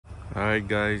Alright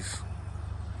guys,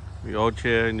 we out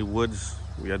here in the woods.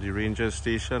 We at the ranger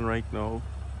station right now.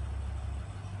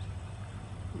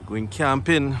 We're going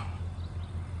camping.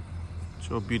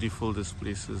 Show how beautiful this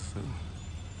place is.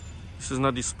 This is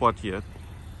not the spot yet,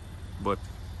 but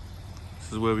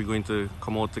this is where we're going to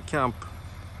come out to camp.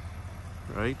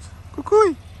 Right?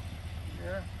 Kukui!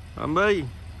 Yeah. Ambai!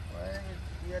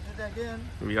 We at it again.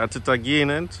 We at it again,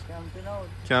 and Camping out.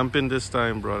 camping this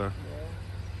time, brother.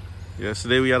 Yeah.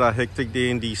 Yesterday we had a hectic day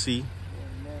in DC. Yeah,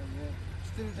 man.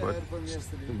 Still tired from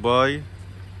yesterday. Boy,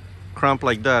 cramp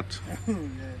like that. Yeah.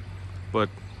 But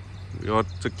we ought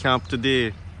to camp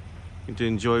today and to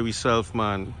enjoy ourselves,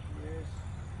 man.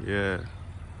 Yes. Yeah.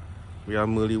 We have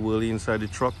Merly Whirly inside the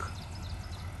truck.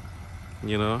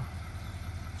 You know.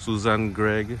 Susan,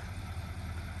 Greg.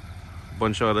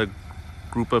 Bunch of other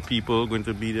group of people going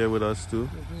to be there with us too.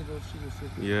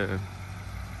 Yeah.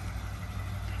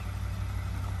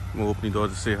 I'm gonna open the door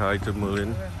to say hi to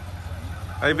Merlin.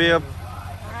 Hi, babe.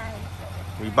 Hi.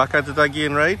 We back at it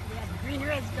again, right? Yeah, Green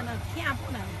Red's gonna camp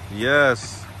now.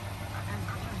 Yes.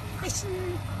 And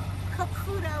fishing, cook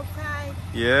food outside,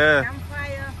 Yeah.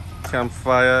 campfire.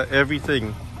 Campfire,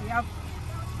 everything. Yep.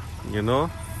 You know?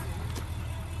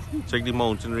 Check the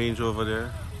mountain range over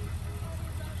there.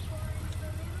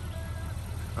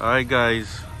 Alright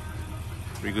guys.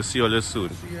 We go see you all soon.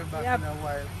 See you back Yep. in a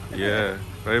while. Yeah.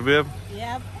 Right, babe?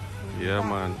 Yep. Yeah,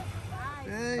 man. Hi.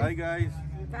 Hey. Hi guys.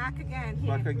 We're back again.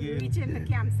 Back Here. again. Reaching the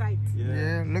campsite.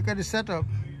 Yeah, look at the setup.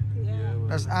 Yeah.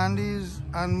 That's Andy's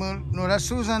and no, that's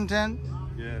Susan tent.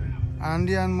 Yeah.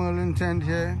 Andy and Merlin tent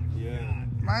here. Yeah.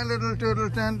 My little turtle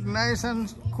tent, nice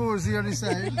and cozy on the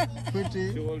side.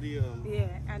 Pretty. Show all the Yeah.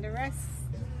 And the rest.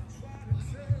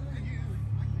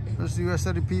 That's the rest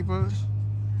of the peoples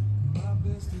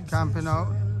camping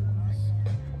out.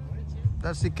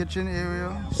 That's the kitchen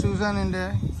area. Susan in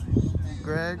there.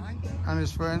 Greg and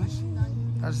his friends.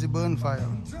 That's the burn fire.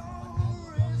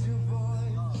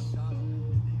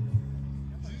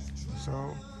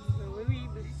 So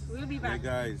We'll be Hey back.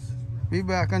 guys. be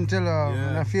back until in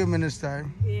Yeah. a few minutes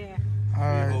time. Yeah. All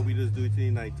I right. hope we just do it in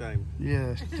the night time.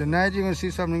 Yes. Tonight you're gonna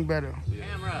see something better. Yeah.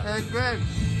 Hey Greg.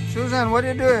 Susan, what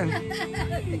are you doing?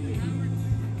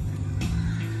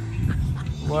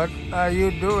 What are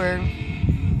you doing?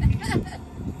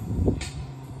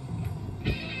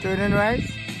 Turning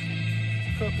rice?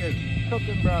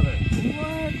 Cooking, brother.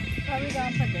 What? How we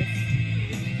going for this?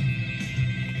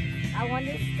 I want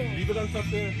this thing. Leave it on top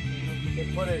there. They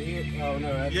put it here. Oh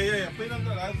no, right? Yeah. Put it on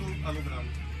top. I'll open it.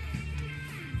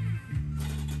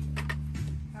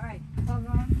 All right. Hold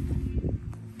on.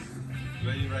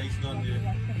 Ready rice done there.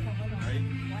 Right?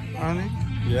 Andy?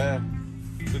 Yeah.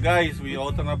 So guys, we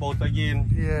out and about again.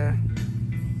 Yeah.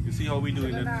 You see how we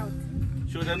doing it? Out.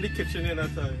 Show them the kitchen in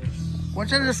that time.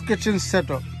 What's this kitchen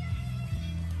setup?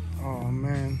 Oh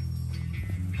man.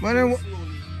 But then,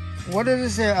 what does it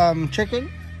say? Chicken?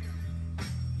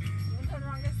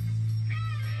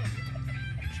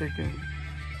 Chicken.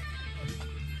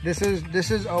 This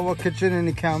is our kitchen in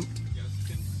the camp. Just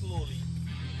skin slowly.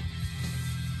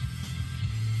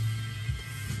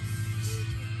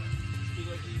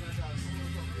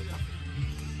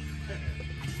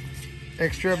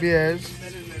 Extra beers.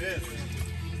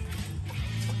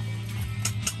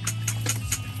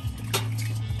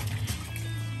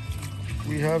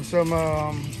 We have some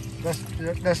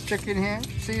that's chicken here,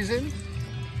 seasoned.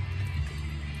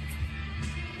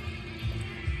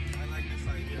 I like this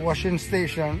idea. Washing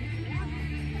station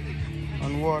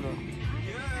and water.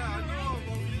 Yeah, I know.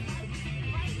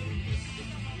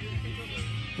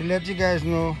 We'll let you guys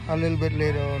know a little bit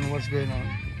later on what's going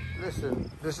on. Listen,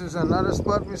 this is another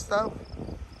spot we stop.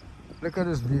 Look at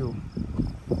this view.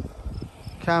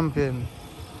 Camping.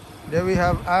 There we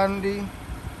have Andy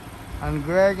and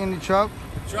Greg in the truck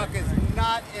The truck is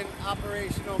not in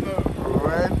operational mode.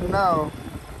 right now.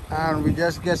 And we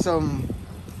just get some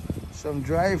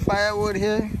dry firewood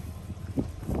here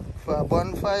for a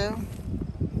bonfire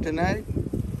tonight.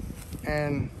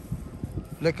 And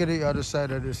look at the other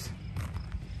side of this.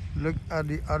 Look at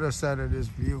the other side of this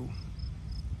view.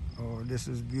 Oh, this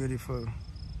is beautiful.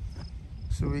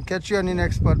 So we catch you on the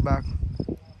next spot back.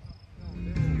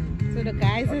 So the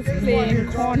guys is playing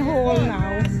cornhole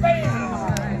now.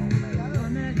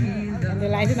 And they're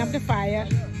lighting up the fire.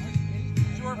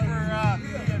 Short for They're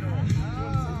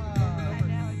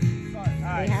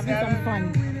having some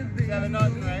fun.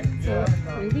 7-0, right? So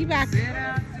we'll be back.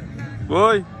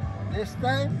 Boy, This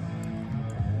time,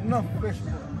 no fish.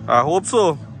 I hope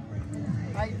so.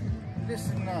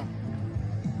 Listen now.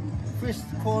 Fish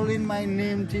calling my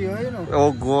name to you, you know.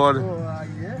 Oh God. So,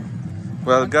 yeah.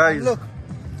 Well And guys, look,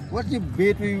 What's the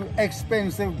bait with you?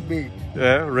 Expensive bait?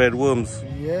 Yeah, red worms.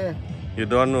 Yeah. You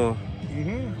don't know.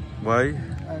 Why?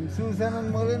 And Susan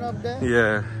and Mullen up there?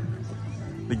 Yeah.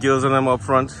 The girls and them up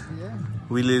front. Yeah.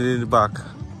 We live in the back.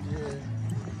 Yeah.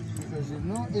 Because you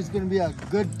know it's gonna be a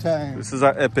good time. This is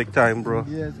an epic time, bro.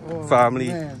 Yes. Oh, Family.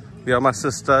 man. We are my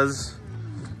sisters.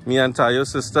 Me and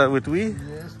Tayo's sister with we.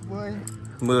 Yes, boy.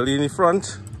 Merly in the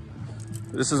front.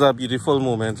 This is a beautiful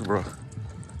moment, bro.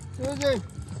 Susie,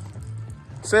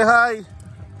 Say hi.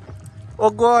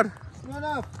 Oh God. smell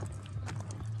up.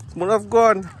 Small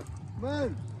gone.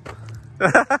 Man,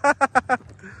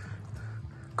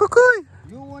 Cuckoo.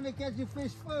 you want to catch the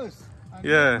fish first. And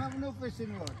Yeah. You don't have no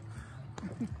fishing rod.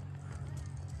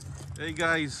 Hey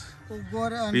guys. Oh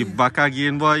God, and We back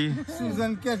again, boy.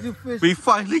 Susan catch the fish. We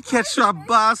finally catch a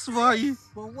bass, boy.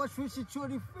 But what should she throw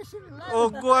the fish in the line? Oh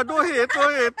God, don't hate,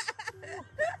 don't hate.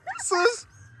 Sus.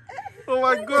 Oh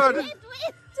my God. Wait.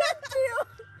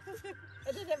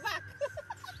 I did it back.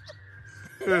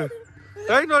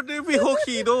 I know they be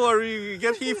hooky, don't worry.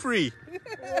 Get he free.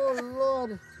 Oh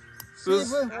Lord.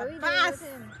 Sus. People, Bass.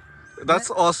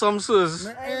 That's awesome, Sus.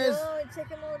 my I ass. know, check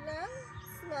him out now.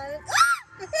 Smile.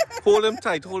 Hold him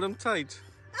tight, hold him tight.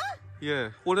 Yeah,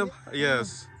 hold him.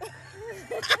 Yes.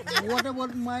 What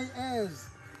about my ass?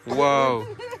 Wow.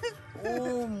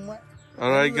 Oh my. All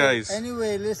right, Anyway- guys.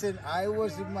 Anyway, listen, I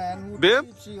was the man who Babe?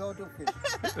 teach you how to fish.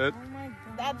 Uh,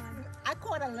 That's, I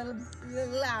caught a little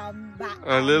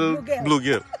A little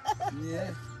bluegill.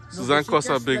 Yeah. Suzanne but she caught a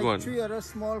catch big like one. 3 other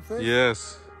small fish.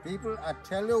 Yes. People, I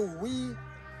tell you, we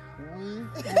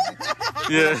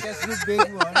Yeah. catch the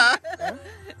big one. Huh?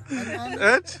 And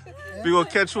Ed, we will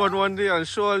catch one day and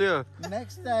show you.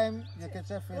 next time you catch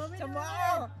a fish,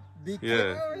 Tomorrow. be,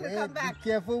 Yeah. be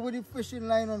careful with the fishing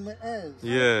line on my ass.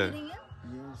 Yeah. Eating him?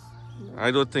 Yes.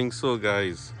 I don't think so,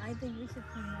 guys. I think we should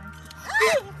come on.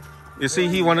 You see,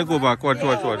 he want to go back. Watch.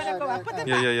 Put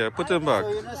Yeah. Put him back. So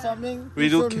you know something? We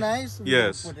He's do so nice. We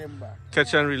yes. Put him back.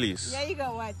 Catch and release. There you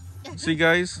go, what? See,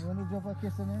 guys? You want to drop a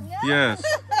kiss on him? Yes.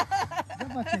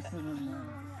 Drop a kiss on him.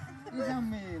 He's a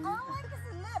male. Oh, I kiss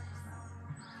his lips.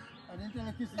 I didn't tell a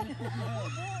kiss on his head.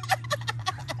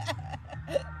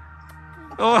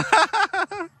 Oh.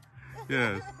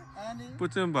 Yes. Annie,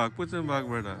 Put him back,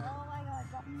 brother. Oh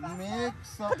my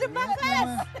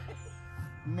God.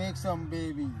 make some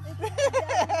babies.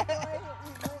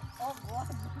 Oh God.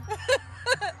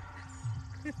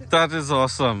 That is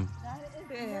awesome. That is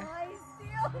Yeah. nice.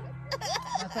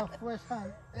 That's a fresh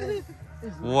hand.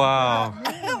 It's Wow.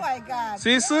 Oh my God.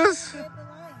 See, sis? Get the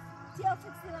line. See how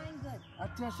fix the line good. I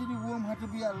tell you, the worm had to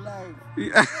be alive. No,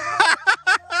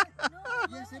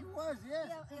 Yes, it was. Yes.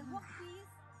 yeah, a hook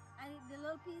piece and the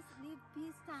little piece, lead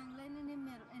piece tangling in the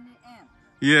middle, in the end.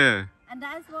 Yeah. And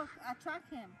that's what attract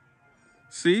him.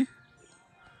 See?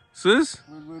 Sis?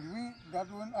 With we, that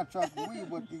won't attract we,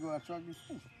 but he will attract the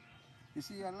fish. You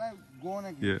see, alive, gone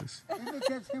again. Yes. If we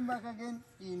catch him back again,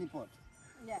 he in the pot.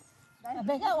 Yeah. A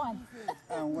bigger one.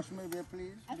 And wash my bear,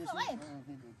 please. That's This all right.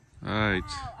 good. Alright.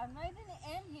 Wow, I'm right in the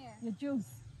end here. Your juice.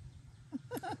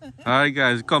 Alright,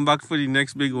 guys. Come back for the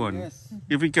next big one. Yes.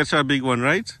 If we catch a big one,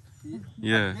 right?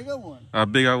 Yeah. Bigger one. A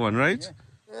bigger one, right?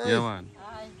 Yeah, man.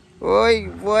 Boy,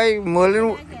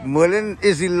 Mullen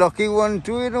is the lucky one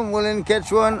too, you know. Mullen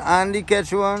catch one, Andy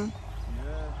catch one,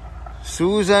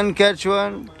 Susan catch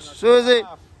one. Susie,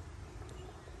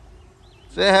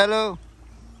 say hello.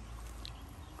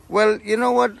 Well, you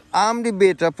know what? I'm the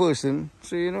beta person,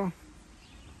 so you know,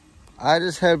 I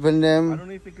just helping them. don't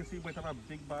know if you can see what type of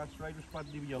big bass right which part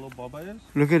the yellow bobber is.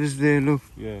 Look at this there, look.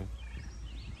 Yeah.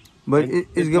 But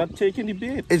It's not taking the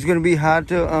bait. it's gonna be hard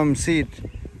to see it.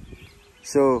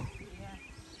 So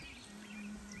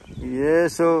yeah.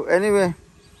 So anyway,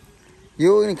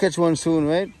 you're gonna catch one soon,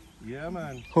 right? Yeah,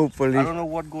 man. Hopefully. I don't know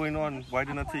what's going on. Why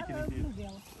they're not taking the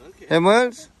bait?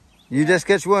 Emeralds, you just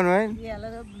catch one, right? Yeah,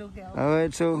 little bluegill. All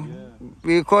right. So Yeah.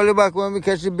 we'll call you back when we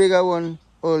catch the bigger one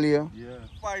earlier. Yeah.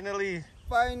 Finally.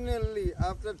 Finally,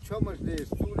 after so much days,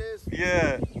 2 days,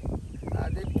 Yeah. I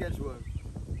did catch one.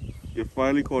 You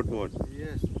finally caught one.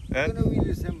 Yes. And- I'm gonna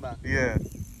release him back. Yeah.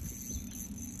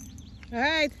 All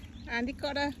right, Andy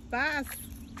caught a bass.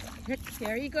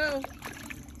 Here you go.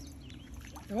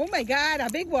 Oh my God, a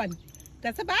big one.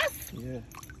 That's a bass? Yeah.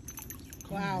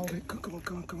 Wow. Come on,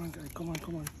 guy. Come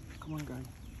on, guy.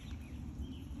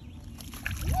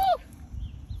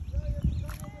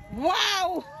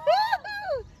 Wow!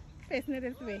 Facing it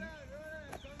this way.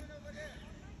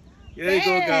 There you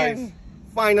go, guys. Bam.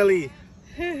 Finally.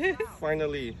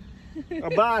 Finally. A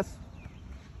bass.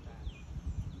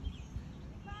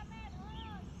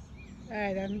 All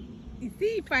right, you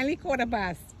see, he finally caught a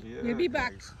bass. Yeah, We'll be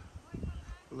back. guys.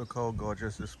 Look how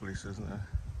gorgeous this place is now.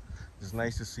 It's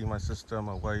nice to see my sister,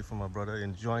 my wife, and my brother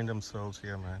enjoying themselves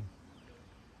here, man.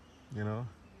 You know,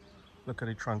 look at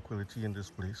the tranquility in this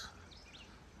place.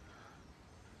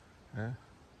 Yeah,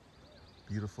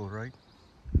 beautiful, right?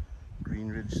 Green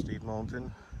Ridge State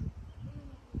Mountain.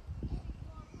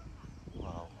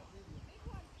 Wow,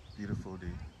 beautiful day.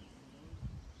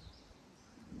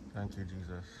 Thank you,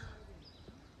 Jesus.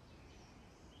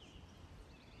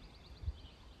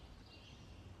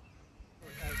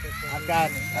 I've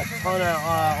got a ton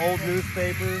of old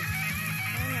newspapers.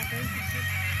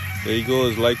 There he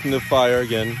goes, lighting the fire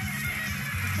again.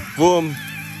 Boom,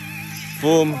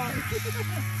 boom.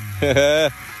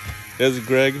 There's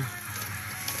Greg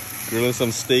grilling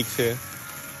some steaks here.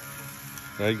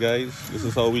 Right, guys? This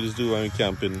is how we just do when we're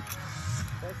camping.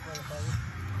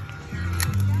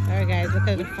 Alright guys, look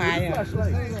at the fire.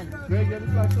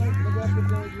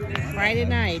 Friday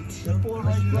night.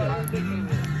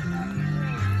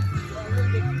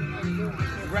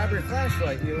 Grab your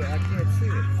flashlight. I can't see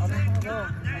it.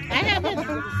 I have it.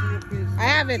 I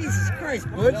have it. Jesus Christ,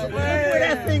 Butch. Where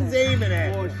that thing's aiming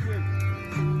at?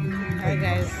 Alright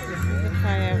guys, this is the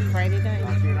fire Friday night. I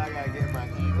gotta get my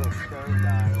Eagle stern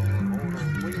dial. Hold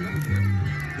on. Wait a minute.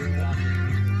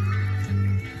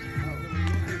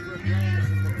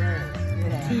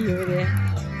 Tea over there.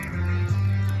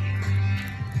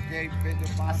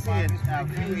 I see a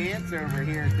few ants over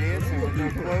here dancing with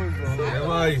their clothes on. Yeah,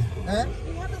 boy.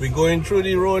 We're going through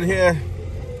the road here.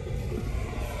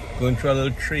 Going through a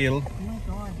little trail.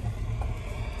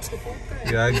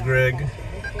 Yeah, Greg.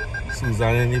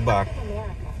 Suzanne in the back.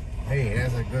 Hey,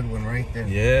 that's a good one right there.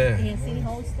 Yeah. Can you see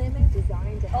whole statement?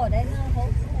 Oh, that's not a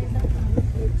whole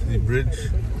statement. See the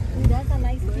bridge? That's a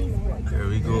nice piece. There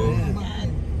we go.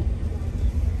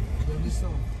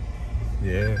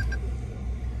 Yeah.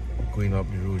 Going up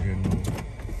the road here now.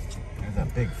 There's a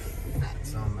big fat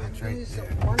son of a bitch right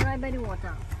there. One right by the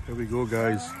water. Here we go,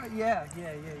 guys. Yeah.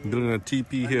 Building a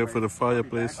teepee here for the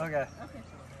fireplace. Okay.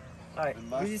 Alright,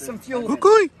 we need some fuel.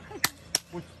 Okay.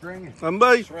 What's stringing?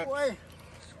 Somebody. Boy,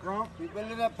 Scrump, we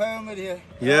building a pyramid here.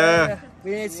 Yeah.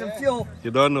 We need some fuel.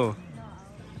 You don't know.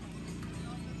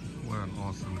 What an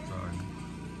awesome time.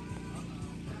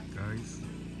 Guys,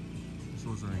 this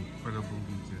was an incredible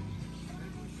weekend.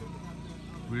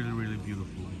 Really, really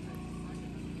beautiful.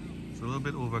 It's a little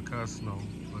bit overcast now,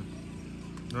 but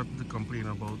nothing to complain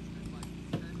about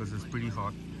because it's pretty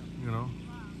hot, you know.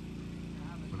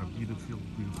 But a beautiful,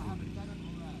 beautiful day.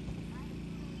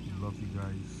 Love you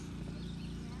guys.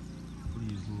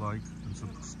 Please like and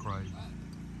subscribe.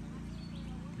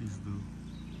 Please do.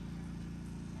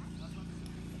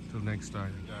 Till next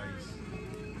time, guys.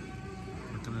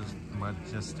 Look at this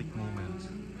majestic moment.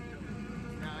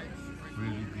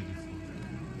 Really beautiful.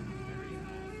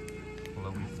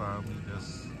 Lovely family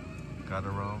just got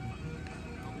around.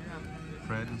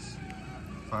 Friends,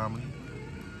 family.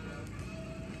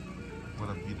 What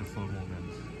a beautiful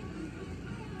moment.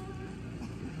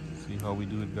 See how we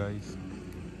do it, guys?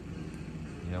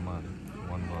 Yeah, man.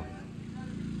 One love.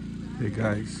 Hey,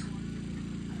 guys.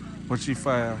 Watch the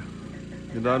fire.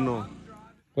 You don't know.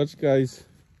 Watch, guys.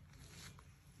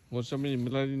 Watch them in the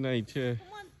middle of the night here.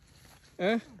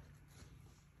 Eh?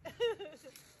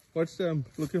 Watch them.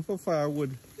 Looking for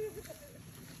firewood.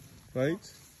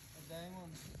 Right?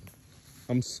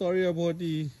 I'm sorry about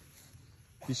the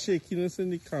shakiness in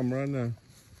the camera now.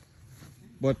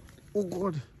 But, oh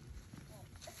God.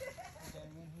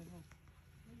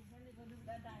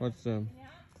 Watch them.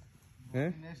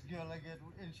 Eh? Next girl I get,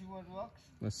 and she wants rocks.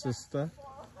 My sister,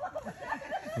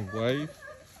 my wife,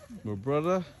 my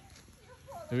brother,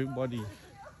 everybody.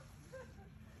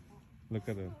 Look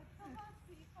at them.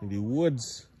 In the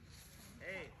woods.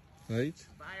 Right?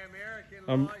 By American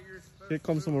law, you're supposed Here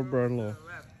comes my brother-in-law. to the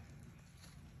left.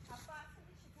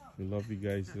 We love you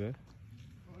guys there.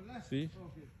 See?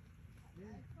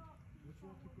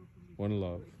 One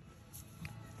love.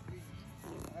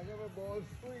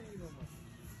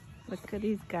 Look at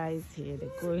these guys here.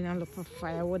 They're going and look for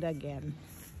firewood again.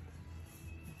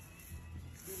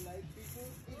 Light people,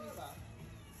 give me back.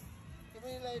 Give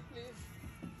me light, please.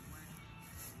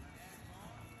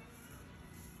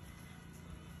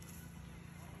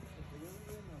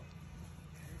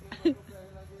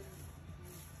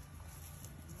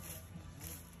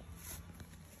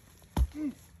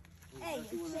 Hey,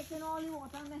 you're shaking all the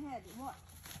water on the head. What?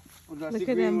 Oh, that's Look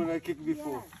the at green them. one I kicked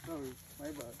before. Sorry,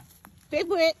 my bad. Big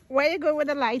boy, where you going with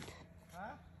the light?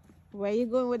 Huh? Where you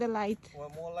going with the light?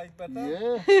 Want more light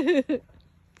better? Yeah.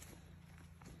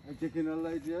 I'm taking a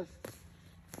light, yes.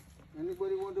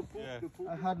 Anybody want to poop? Yeah. The poop?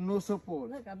 I had no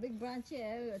support. Look, a big branch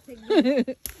here. Take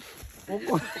this.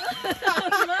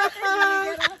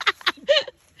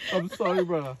 I'm sorry,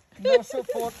 brother. No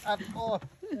support at all.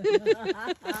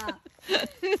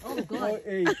 Oh, Oh, God.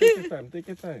 hey, take your time. Take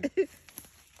your time.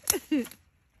 You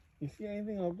see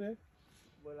anything up there?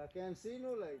 But I can't see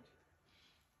no light.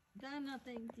 Done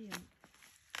nothing to you.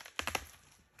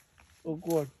 Oh,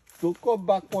 God. Don't come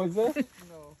backwards, eh?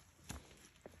 No.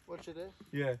 Watch it there.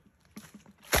 Yeah.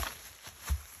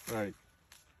 Right.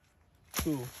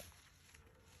 2,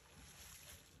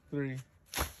 3.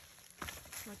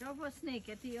 Watch out for a snake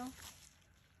at you.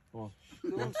 Oh,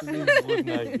 that's a good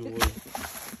night, boy.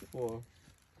 4.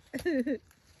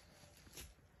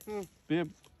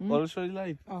 Babe, I'll show you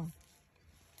light. Oh.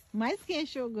 My skin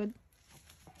show good.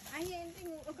 I hear anything.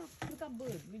 Look a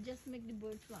bird. We just make the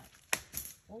bird fly.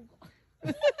 Oh, God.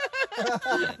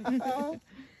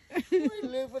 We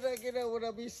live with that, get out, would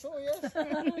I be so, yes?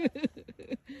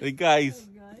 Hey, guys.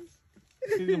 Oh, guys.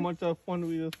 See the much of fun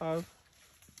we just have?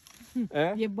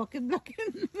 Eh? Your bucket blocking.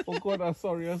 Oh, God, I'm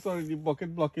sorry. The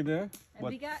bucket blocking there. And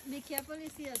be careful, you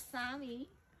see a Sammy.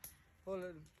 Hold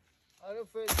on. I'm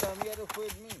afraid Sammy, you're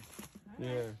afraid me.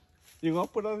 Yeah. You gonna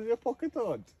put that in your pocket or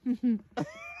what? I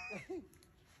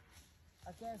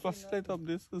can't see Flashlight up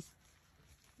this is.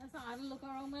 That's how I don't look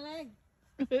around my leg.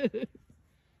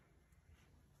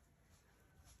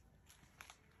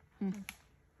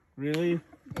 Really?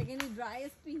 Taking the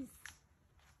driest piece.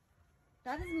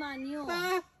 That is manure.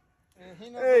 He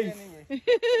knows Hey. anyway.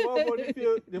 What about if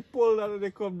you pull that and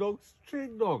they come down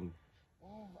straight down?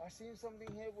 Oh, I seen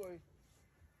something here, boy.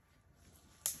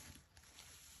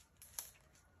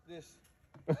 This.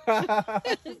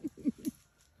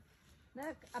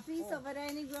 Look, a piece over there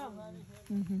in the ground.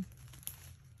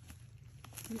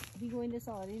 We go in the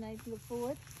Saturday night to look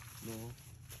for it. No.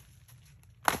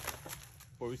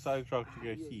 But we started trying to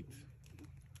get heat.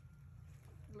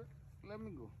 Let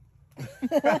me go.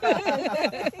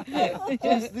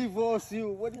 Just divorce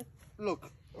you. What?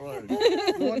 Look. Alright.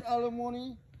 You want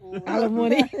alimony?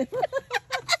 Alimony.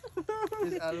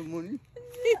 This alimony.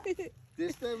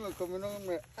 This time I'm coming on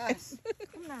my ass.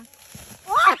 Come now.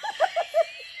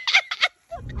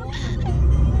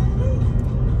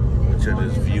 Look at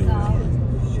this view.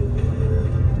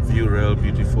 View real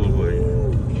beautiful, boy.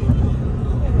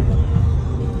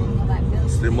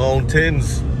 It's the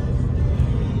mountains.